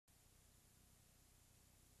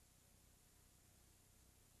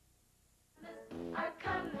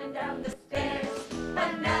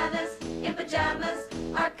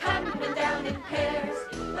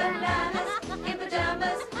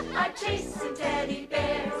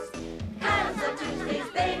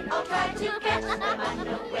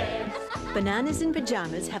Bananas in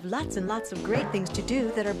Pajamas have lots and lots of great things to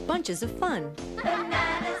do that are bunches of fun.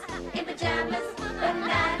 Bananas in pajamas,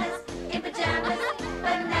 bananas in pajamas,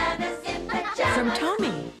 bananas in pajamas. From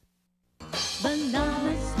Tommy.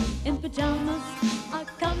 Bananas in pajamas are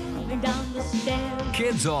coming down the stairs.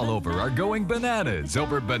 Kids all over are going bananas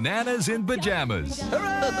over Bananas in Pajamas.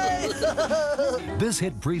 Hooray! This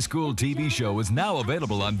hit preschool TV show is now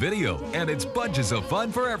available on video, and it's bunches of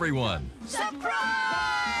fun for everyone. Surprise!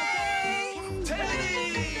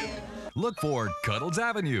 Teddy! Look for Cuddles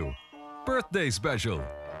Avenue, Birthday Special,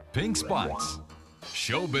 Pink Spots,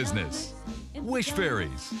 Show Business, Wish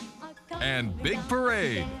Fairies, and Big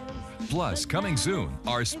Parade. Plus, coming soon,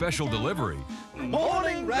 our special delivery,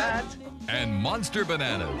 Morning Rat! and Monster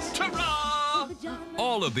Bananas. Ta-ra!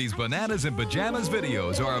 All of these Bananas in Pajamas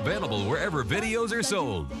videos are available wherever videos are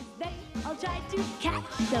sold. I'll try to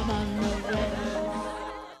catch them on the way.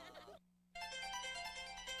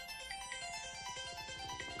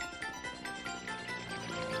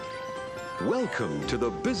 Welcome to the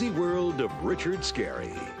busy world of Richard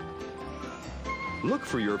Scarry. Look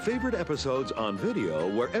for your favorite episodes on video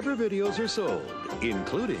wherever videos are sold,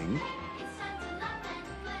 including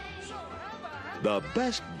the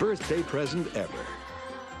best birthday present ever,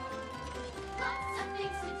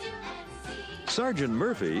 Sergeant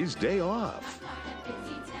Murphy's Day Off,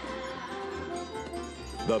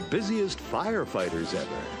 the busiest firefighters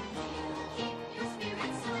ever,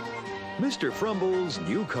 Mr. Frumble's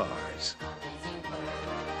New Cars,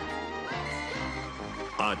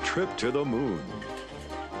 a trip to the moon,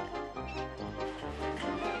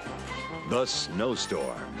 the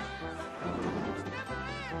snowstorm,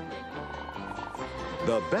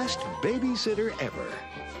 the best babysitter ever,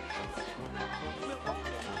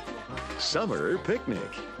 summer picnic,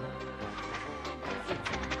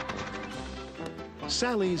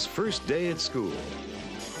 Sally's first day at school,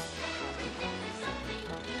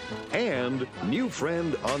 and new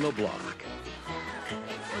friend on the block.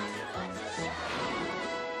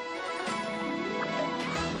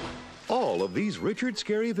 All of these Richard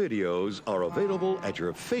Scarry videos are available at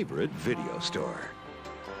your favorite video store.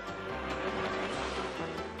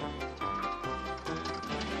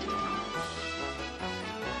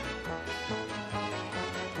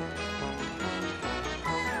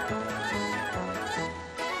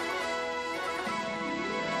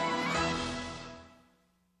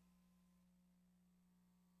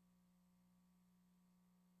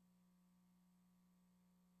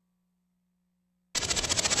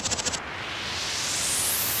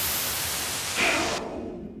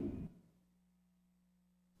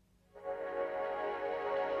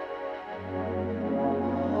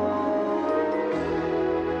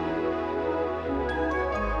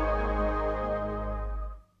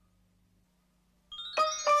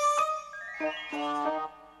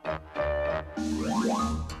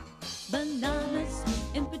 Bananas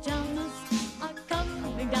in pajamas are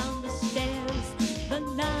coming down the stairs.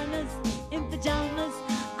 Bananas in pajamas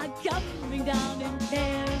are coming down in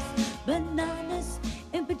pairs. Bananas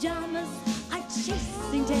in pajamas are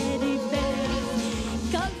chasing teddy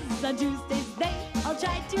bears. 'Cause on Tuesdays they all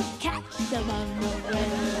try to catch them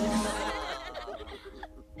unawares.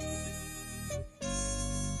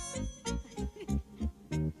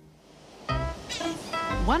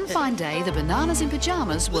 One fine day, the Bananas in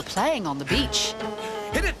Pajamas were playing on the beach.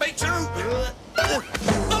 Hit it, B2!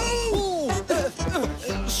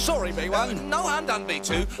 Sorry, B1. No harm done,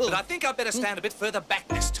 B2, but I think I'd better stand a bit further back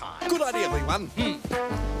this time. Good idea, B1.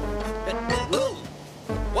 Ooh,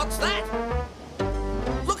 what's that?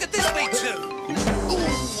 Look at this, B2!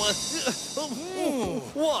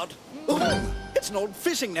 What? It's an old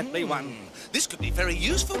fishing net, B1. This could be very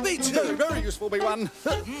useful, B2. Very, very useful, B1.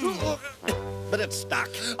 But it's stuck.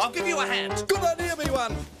 I'll give you a hand. Good idea,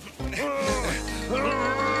 B1.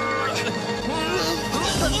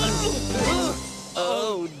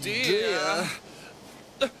 Oh, dear.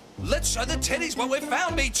 Let's show the teddies what we've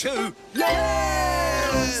found, B2.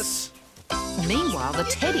 Yes! Meanwhile, the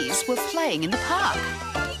teddies were playing in the park.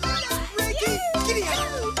 Ricky, giddy up!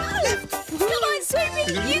 Come on,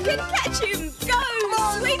 Sweepy, you can catch him. Go,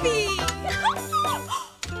 Sweepy.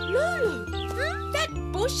 Lola, that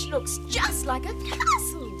bush looks just like a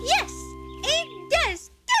castle. Yes, it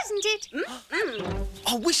does, doesn't it?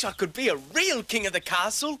 I wish I could be a real king of the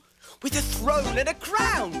castle with a throne and a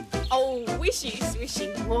crown. Oh, wishy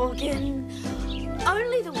swishy, Morgan.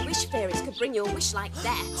 Only the wish fairies could bring you a wish like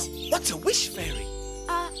that. What's a wish fairy?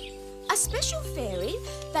 A special fairy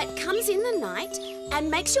that comes in the night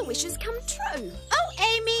and makes your wishes come true. Oh,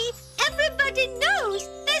 Amy, everybody knows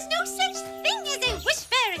there's no such thing as a wish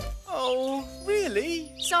fairy. Oh,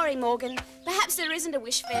 really? Sorry, Morgan. Perhaps Perhaps there isn't a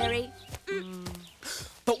wish fairy.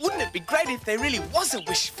 But wouldn't it be great if there really was a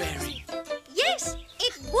wish fairy? Yes,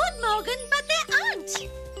 it would, Morgan, but there aren't.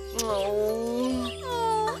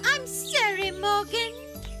 Oh, I'm sorry, Morgan.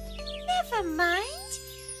 Never mind.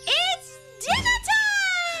 It's dinner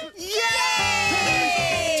time!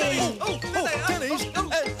 Yay!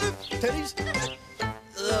 Teddy's.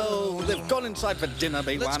 Oh, they've gone inside for dinner,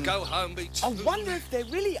 B1. Let's go home, B2. I wonder if there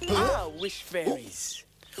really are wish fairies.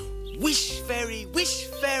 Wish fairy,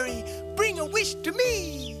 bring a wish to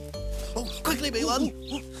me. Oh, quickly,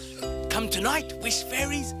 B1. Come tonight, wish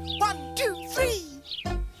fairies. 1, 2, 3.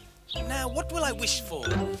 Now, what will I wish for?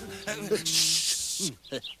 Shh.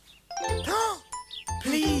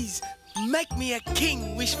 Please, make me a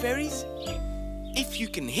king, wish fairies. If you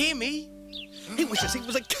can hear me. He wishes he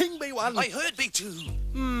was a king, B1. I heard B2.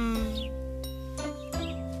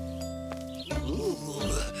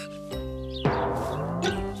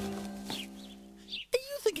 Are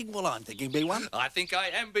you thinking what I'm thinking, B1? I think I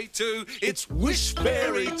am B2. It's wish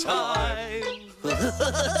fairy time.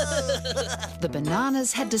 The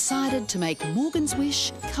bananas had decided to make Morgan's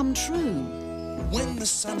wish come true. When the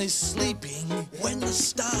sun is sleeping, when the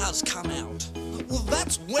stars come out, well,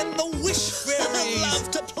 that's when the wish fairies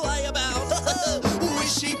love to play about.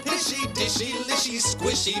 Wishy, pishy, dishy, lishy,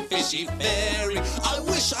 squishy, fishy fairy. I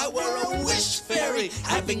wish I were a wish fairy,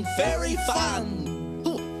 having fairy fun.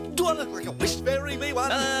 Oh, do I look like a wish fairy, B1?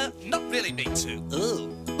 Not really, B2. Oh,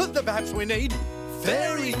 but then perhaps we need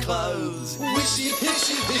fairy clothes. Wishy,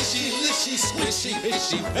 pishy, fishy, lishy, squishy,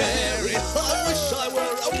 fishy fairy. I wish I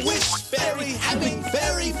were a wish fairy, having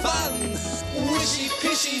fairy fun. Wishy,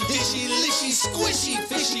 pishy, dishy, lishy, squishy,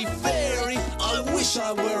 fishy fairy. I wish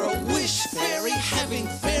I were a wish fairy, having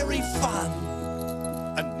fairy fun.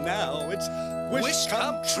 And now it's wish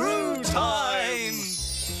come true time.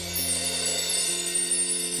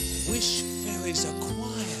 Wish fairies are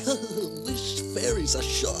quiet. Wish fairies are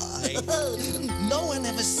shy. No one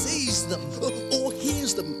ever sees them or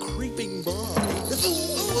hears them creeping by.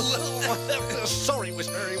 Sorry, wish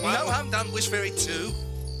fairy 1. No, I'm done, wish fairy 2.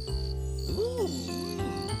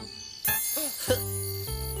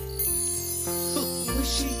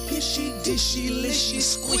 Wishy, pishy, dishy, lishy,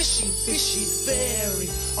 squishy, fishy fairy.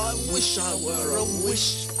 I wish I were a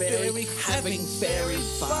wish fairy, having fairy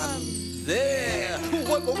fun. There!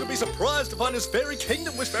 Won't Morgan be surprised to find his fairy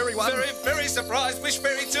kingdom, wish fairy 1? Very, very surprised, wish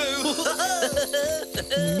fairy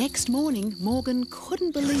 2. Next morning, Morgan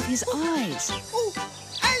couldn't believe his eyes. Oh,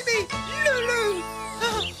 Amy! Lulu!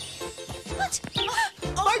 What?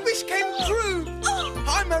 My wish came true.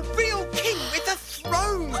 I'm a real king with a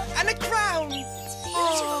throne and a crown.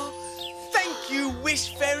 Oh, thank you,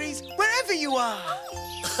 wish fairies, wherever you are.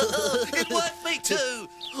 It worked, B2.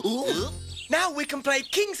 Now we can play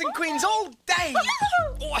kings and queens all day.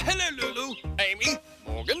 Oh, hello, Lulu. Amy,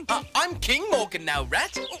 Morgan. I'm King Morgan now,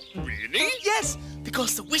 Rat. Oh, really? Yes,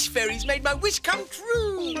 because the wish fairies made my wish come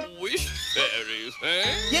true. Wish fairies,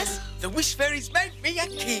 eh? Yes, the wish fairies made me a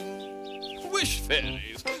king. Wish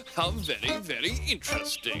fairies. How very, very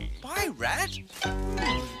interesting. Bye, Rat.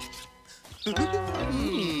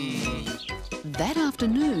 That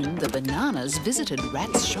afternoon, the bananas visited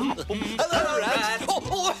Rat's shop. Hello, Rat.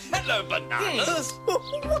 Oh, hello, bananas.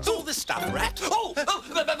 What's all this stuff, Rat?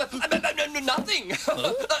 Nothing.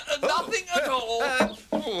 Nothing at all.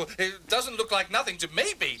 It doesn't look like nothing to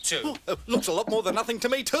me, B2. Looks a lot more than nothing to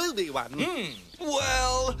me too, B1.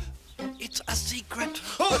 Well, it's a secret.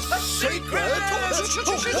 A secret?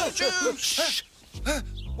 Shh.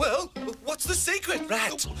 Well, what's the secret,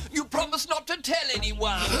 Rat? You promised not to tell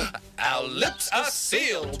anyone. Our lips are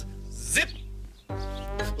sealed. Zip.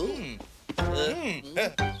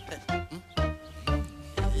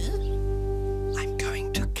 I'm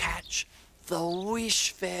going to catch the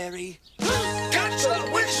wish fairy. Catch the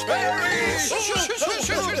wish fairy!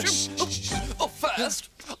 First,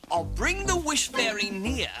 I'll bring the wish fairy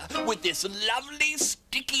near with this lovely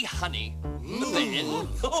sticky honey. Then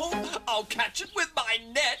I'll catch it with my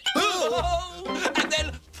net. And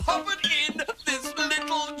then pop it in this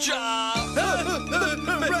little jar.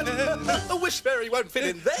 A wish fairy won't fit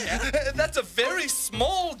in there. That's a very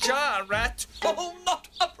small jar, Rat. Oh, not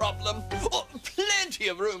a problem. Oh, plenty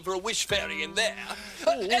of room for a wish fairy in there.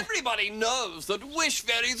 Everybody knows that wish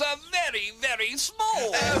fairies are very, very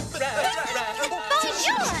small.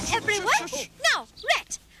 Bonjour, everyone. Now,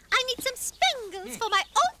 Rat, I need some spangles for my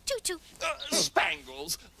old tutu.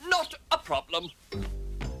 Spangles, not a problem.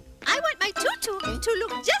 I want my tutu to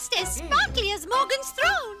look just as sparkly as Morgan's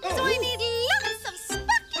throne, so I need lots of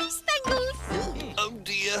sparkly spangles. Oh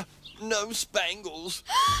dear, no spangles.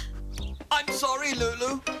 I'm sorry,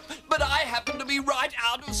 Lulu, but I happen to be right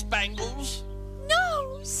out of spangles.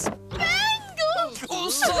 no! Spangles! Oh,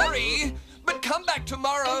 sorry, but come back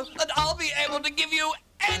tomorrow and I'll be able to give you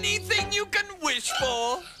anything you can wish for.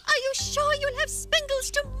 Are you sure you'll have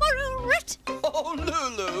spangles tomorrow, Rat? Oh,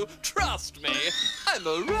 Lulu, trust me, I'm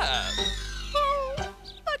a rat. Oh,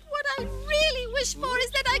 but what I really wish for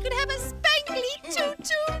is that I could have a spangly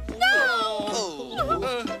tutu now.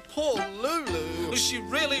 Poor Lulu. She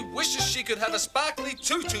really wishes she could have a sparkly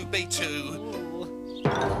tutu, B2.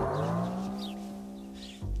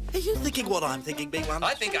 Are you thinking what I'm thinking, B1?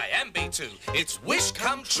 I think I am, B2. It's wish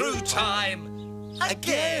come true time.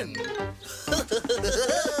 Again.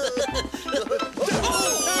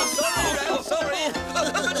 Oh, sorry.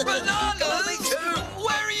 But Bananas,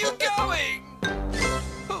 where are you going?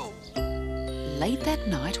 Oh. Late that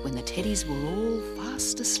night, when the teddies were all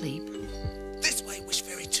fast asleep... This way, Wish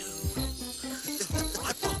Fairy 2.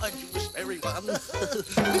 Right behind you, Wish Fairy 1.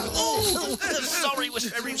 Oh, sorry, Wish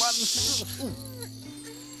Fairy 1.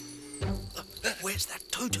 Where's that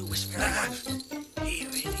tutu, Wish Fairy 1? Here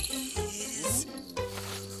it is.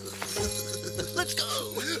 Let's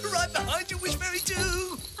go. Right behind you, Wish Fairy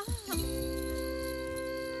 2.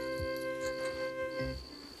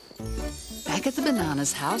 Back at the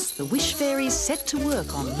Bananas house, the Wish Fairies set to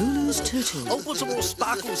work on Lulu's tutu. I'll put some more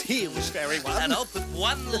sparkles here, Wish Fairy 1. And I'll put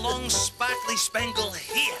one long sparkly spangle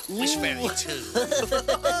here, Wish Fairy 2.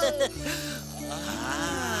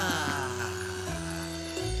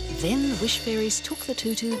 Then the Wish Fairies took the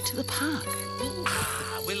tutu to the park.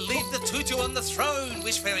 We'll leave the tutu on the throne,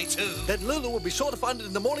 Wish Fairy 2. Then Lulu will be sure to find it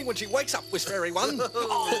in the morning when she wakes up, Wish Fairy 1.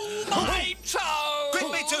 Oh, my toe! Quick,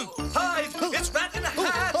 B2! Hide! It's Rat in a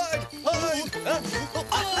hat! Hide!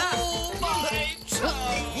 Oh, my toe!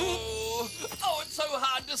 Oh, it's so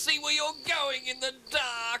hard to see where you're going in the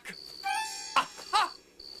dark. Aha!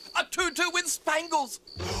 A tutu with spangles.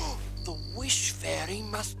 The Wish Fairy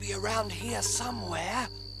must be around here somewhere.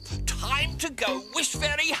 Time to go Wish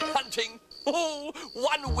Fairy hunting. Oh,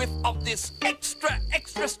 one whiff of this extra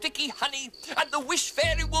sticky honey, and the Wish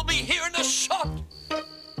Fairy will be here in a shot.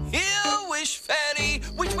 Here, Wish Fairy.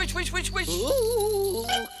 Wish. Ooh.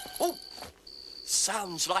 Oh,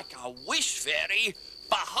 sounds like a Wish Fairy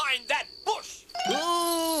behind that bush.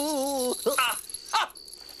 Ooh. Aha!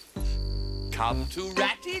 Come to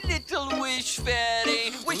ratty little Wish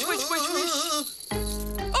Fairy. Wish.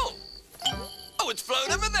 Oh, it's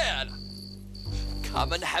flown over there.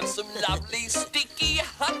 Come and have some lovely, sticky,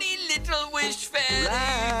 honey little Wish Fairy.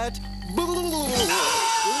 Rat.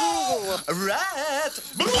 Rat.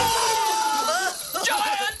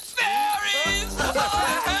 Giant fairies! Oh,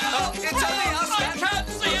 help! It's only us, I can't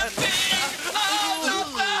see a thing! Oh, not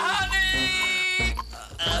the honey!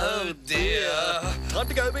 Oh, dear. Time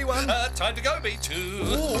to go, B1. Time to go, B2.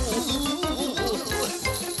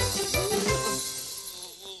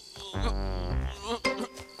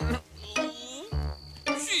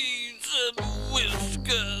 Cheese and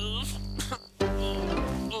whiskers.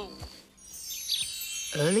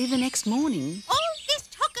 Early the next morning... All this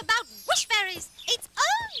talk about wish fairies, it's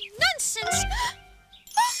all nonsense.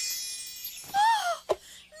 Oh,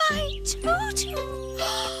 my tutu.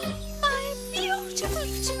 My beautiful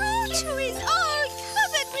tutu is all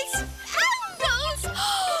covered with spangles.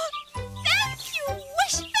 Thank you,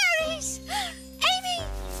 wish fairies. Amy,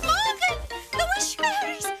 Morgan, the wish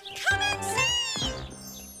fairies, come and see.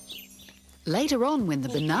 Later on, when the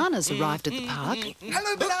Bananas arrived at the park...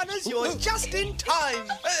 Hello, Bananas. You're just in time.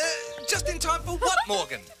 Just in time for what,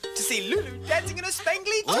 Morgan? To see Lulu dancing in a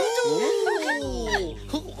spangly tutu.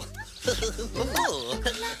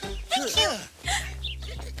 Thank you.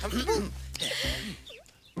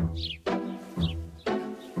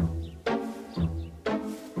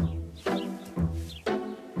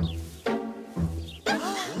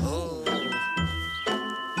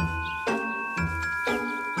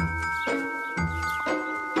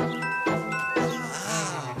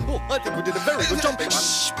 I think we did a very good job, B1.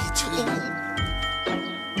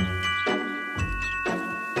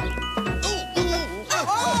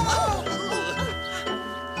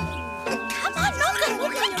 Come on, Morgan,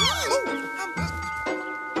 what can you do?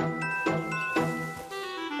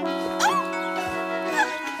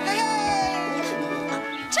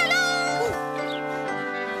 Ta-da!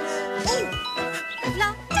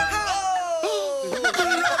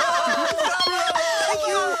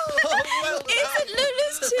 Isn't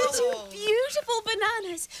Lulu's tutu beautiful,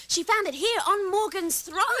 Bananas? She found it here on Morgan's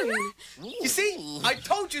throne. You see, I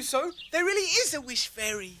told you so. There really is a wish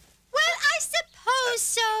fairy. Well, I suppose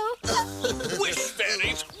so. Wish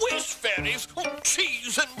fairies, oh,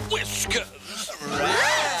 cheese and whiskers.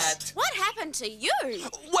 Rat! What happened to you?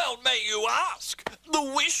 Well, may you ask? The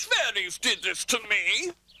Wish Fairies did this to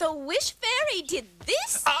me. The Wish Fairy did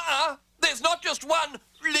this? There's not just one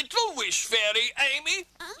little Wish Fairy, Amy.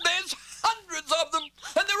 There's hundreds of them,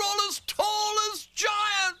 and they're all as tall as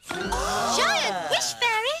giants. Giant Wish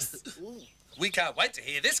Fairies? We can't wait to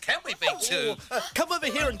hear this, can we, B2? Come over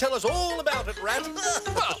here and tell us all about it, Rat.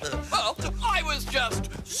 Well, I was just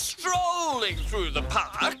strolling through the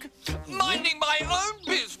park, minding my own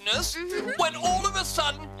business, when all of a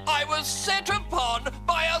sudden I was set upon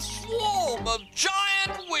by a swarm of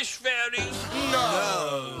giant Wish Fairies.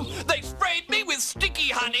 No! They sprayed me with sticky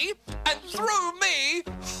honey and threw me,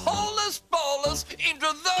 holus bolus, into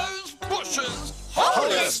those bushes.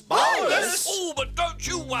 Holus bolus? Oh, but don't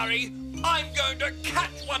you worry. I'm going to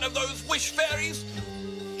catch one of those Wish Fairies.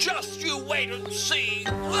 Just you wait and see.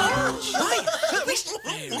 Wish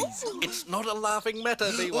Fairies? It's not a laughing matter,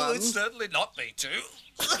 V1. Well, it's certainly not, B2.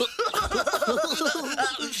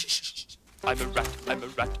 I'm a rat, I'm a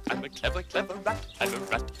rat, I'm a clever, clever rat. I'm a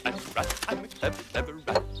rat, I'm a rat, I'm a clever, clever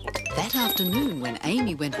rat. That afternoon, when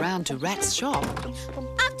Amy went round to Rat's shop...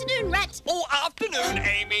 Afternoon, Rat. Oh, afternoon,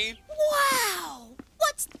 Amy. Wow!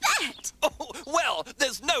 What's that? Oh, well,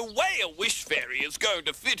 there's no way a Wish Fairy is going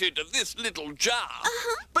to fit into this little jar.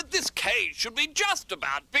 But this cage should be just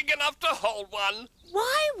about big enough to hold one.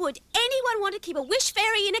 Why would anyone want to keep a Wish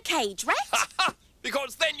Fairy in a cage, Rat?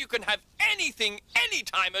 Because then you can have anything,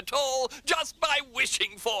 anytime at all, just by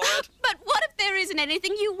wishing for it. But what if there isn't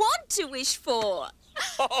anything you want to wish for?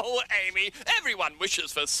 Oh, Amy, everyone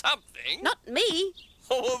wishes for something. Not me.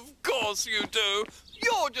 Oh, of course you do.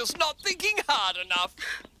 You're just not thinking hard enough.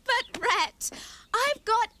 But, Rat, I've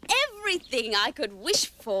got everything I could wish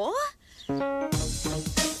for.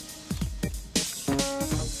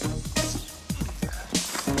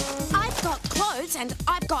 I've got clothes and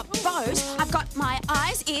I've got bows. I've got my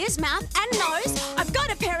eyes, ears, mouth and nose. I've got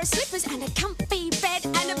a pair of slippers and a comfy bed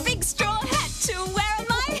and a big straw hat to wear on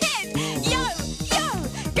my head. Yo, yo,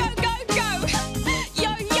 go, go, go.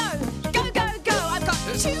 Yo, yo, go, go, go. I've got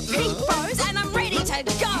 2 pink bows and I'm ready to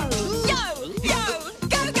go. Yo, yo,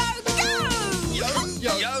 go, go, go. Yo,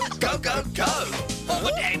 go, go, go. Oh,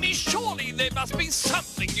 but Amy, surely there must be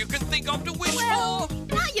something you can think of to wish Well, for.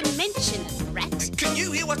 now you mention it, Rat. Can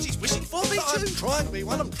you hear what she's wishing for, B2? I'm trying,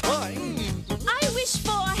 V1, I'm trying. I wish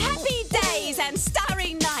for happy days and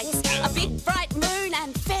starry nights, a big bright moon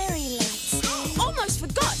and fairy lights. Almost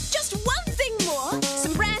forgot, just one thing more,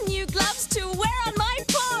 some brand new gloves to wear on my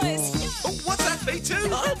paws. Oh, what's that,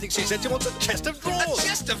 B2? I think she said she wants a chest of drawers. A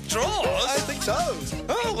chest of drawers? I think so.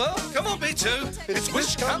 Oh, well, come on, B2. It's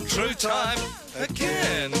wish come true time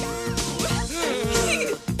again.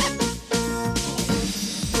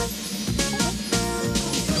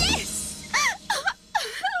 Yes!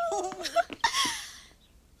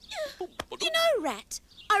 You know, Rat,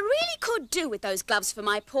 I really could do with those gloves for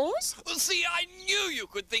my paws. See, I knew you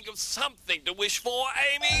could think of something to wish for,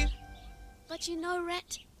 Amy. But you know,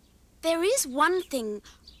 Rat, there is one thing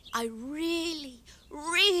I really,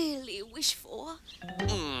 really wish for.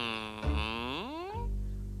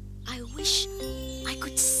 I wish I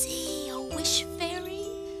could see a Wish Fairy.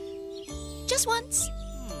 Just once.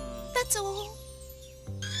 That's all.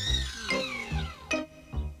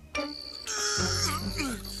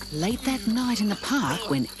 Late that night in the park,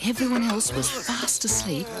 when everyone else was fast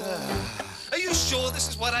asleep... Are you sure this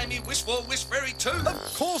is what Amy wished for, Wish Fairy 2?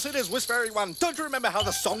 Of course it is, Wish Fairy 1. Don't you remember how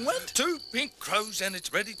the song went? 2 pink crows and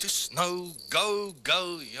it's ready to snow. Go,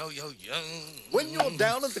 go, yo, yo, yo. When you're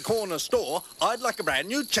down at the corner store, I'd like a brand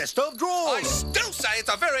new chest of drawers. I still say it's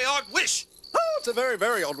a very odd wish. Oh, it's a very,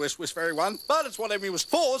 very odd wish, Wish Fairy 1. But it's what Amy was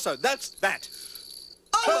for, so that's that.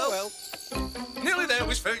 Oh, well. Nearly there,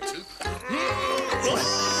 Wish Fairy 2.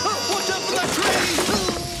 Watch out for that tree!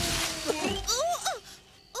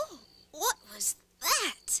 What was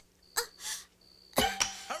that?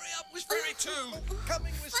 Hurry up, Wish Fairy 2.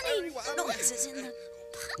 Coming, Wish Funny Fairy 1. noises in the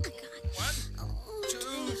park. 1, 2,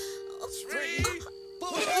 3, 4.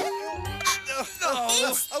 It's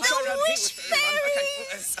the Wish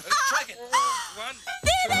Fairies! Try again. 1,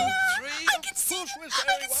 There they 2, are! 3. I can see them! I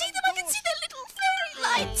can see them! I can see their little fairy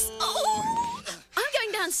lights! Oh! I'm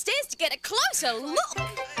going downstairs to get a closer look.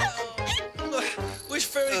 Wish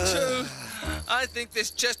Fairy 2. I think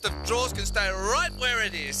this chest of drawers can stay right where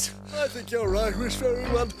it is. I think you're right, Wish Fairy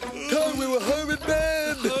 1. Time we were home in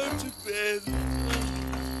bed. Home to bed.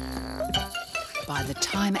 By the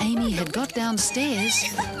time Amy had got downstairs...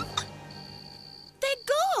 They're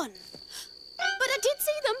gone. But I did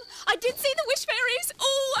see them. I did see the Wish Fairies.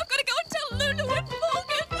 Oh, I've got to go and tell Lulu and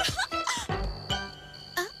Morgan.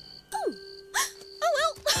 Oh,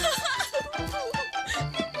 well.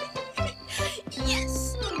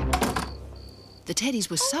 Yes. The teddies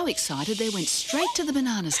were so excited they went straight to the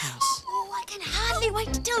Bananas house. Oh, I can hardly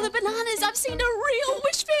wait to tell the Bananas I've seen a real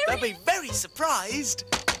wish fairy. They'll be very surprised.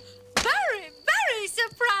 Very, very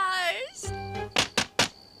surprised.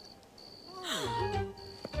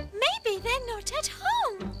 Maybe they're not at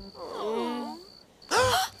home.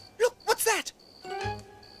 Look, what's that?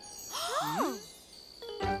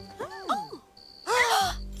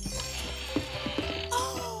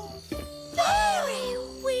 Fairy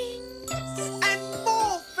wings. And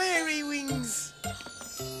more fairy wings.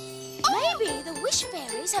 Maybe the wish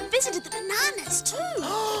fairies have visited the Bananas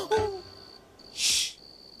too. Shh.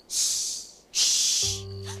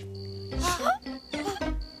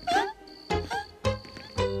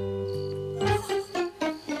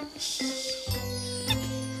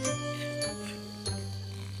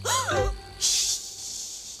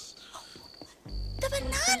 The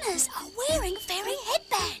Bananas are wearing fairy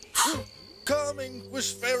headbands. Coming,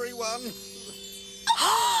 Wish Fairy One.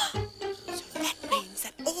 So that means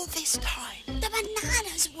that all this time... The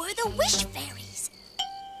Bananas were the wish fairies.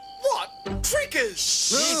 What?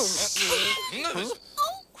 Triggers!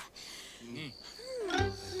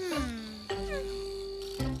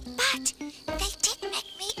 But they did make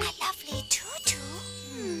me a lovely tutu.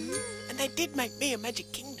 And they did make me a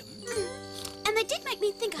magic kingdom. And they did make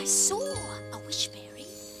me think I saw a wish fairy.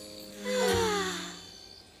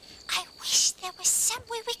 I wish there was some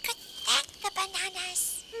way we could thank the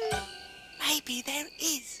Bananas. Maybe there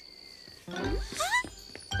is.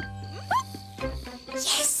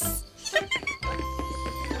 Yes.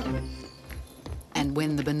 And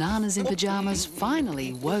when the Bananas in Pyjamas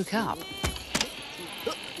finally woke up,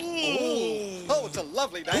 Oh, it's a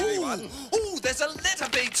lovely day, B1. Ooh, there's a letter,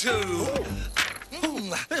 B2.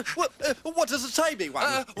 What does it say,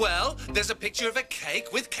 B1? Well, there's a picture of a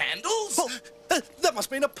cake with candles. That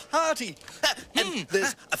must mean a party. And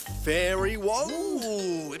there's a fairy one.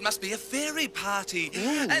 Ooh, it must be a fairy party.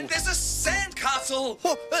 And there's a sandcastle.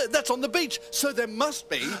 Oh, that's on the beach, so there must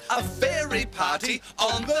be A fairy party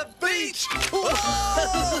on the beach. a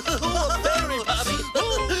fairy party.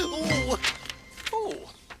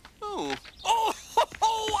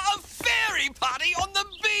 Oh, a fairy party on the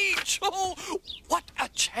beach! Oh, what a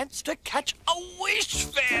chance to catch a wish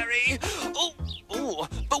fairy! Oh,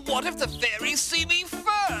 but what if the fairies see me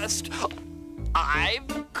first? I've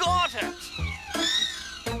got it!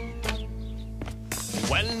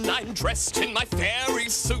 When I'm dressed in my fairy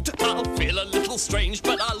suit, I'll feel a little strange,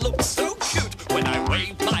 but I'll look so cute. When I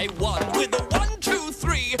wave my wand with a 1, 2,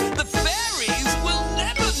 3, the fairies will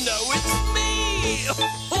never know it's me!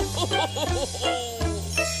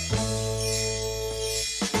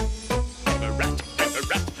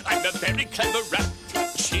 I'm a very clever rat.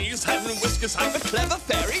 Cheese and whiskers, I'm a clever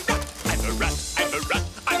fairy rat. I'm a rat,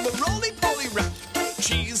 I'm a roly-poly rat.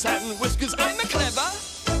 Cheese and whiskers, I'm a clever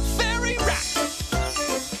fairy rat.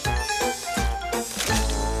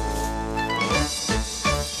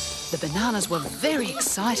 the Bananas were very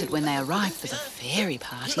excited when they arrived for the fairy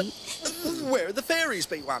party. Where are the fairies,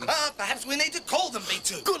 B1? Perhaps we need to call them,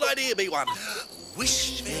 B2. Good idea, B1.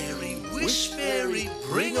 Wish fairy,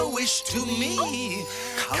 bring a wish to me.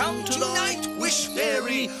 Come tonight, wish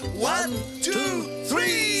fairy. 1, 2,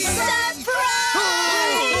 3.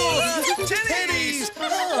 Teddies!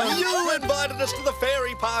 You invited us to the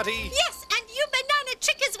fairy party. Yes, and you banana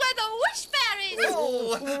chickens were the wish fairies.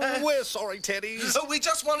 Oh, we're sorry, Teddies. We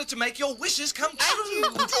just wanted to make your wishes come true. You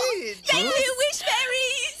did. Thank you, wish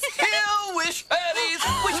fairies. Here, wish fairies!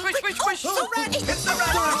 Wish, wish, wish, wish! Oh, Rat. It's the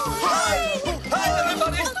rat. Hi,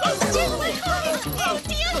 everybody.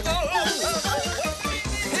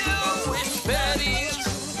 Here, wish fairies!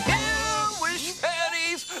 Here, wish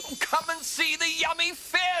fairies! Come and see the yummy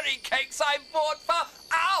fairy cakes I bought for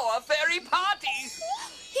our fairy party!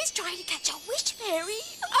 He's trying to catch a wish fairy.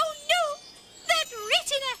 Oh, no. That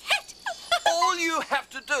rat in a hat. All you have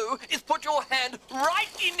to do is put your hand right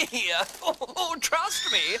in here. Oh, trust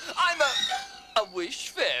me, I'm a wish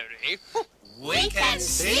fairy. We can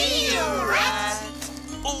see you, rat.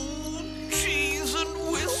 Oh, cheese and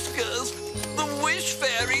whiskers. The wish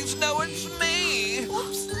fairies know it's me.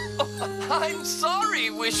 Oops. Oh, I'm sorry,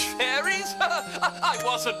 wish fairies. I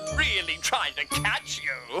wasn't really trying to catch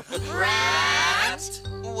you. Rat.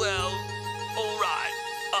 Well, all right,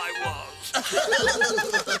 I was.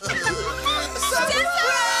 Surprise!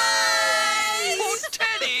 Oh,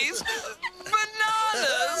 teddies!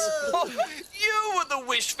 Bananas! Oh, you were the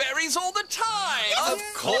wish fairies all the time! Of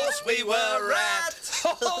course we were, rat.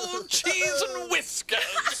 Oh, cheese and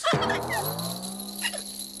whiskers!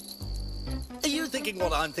 Are you thinking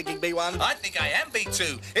what I'm thinking, B1? I think I am,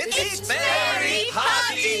 B2. It's fairy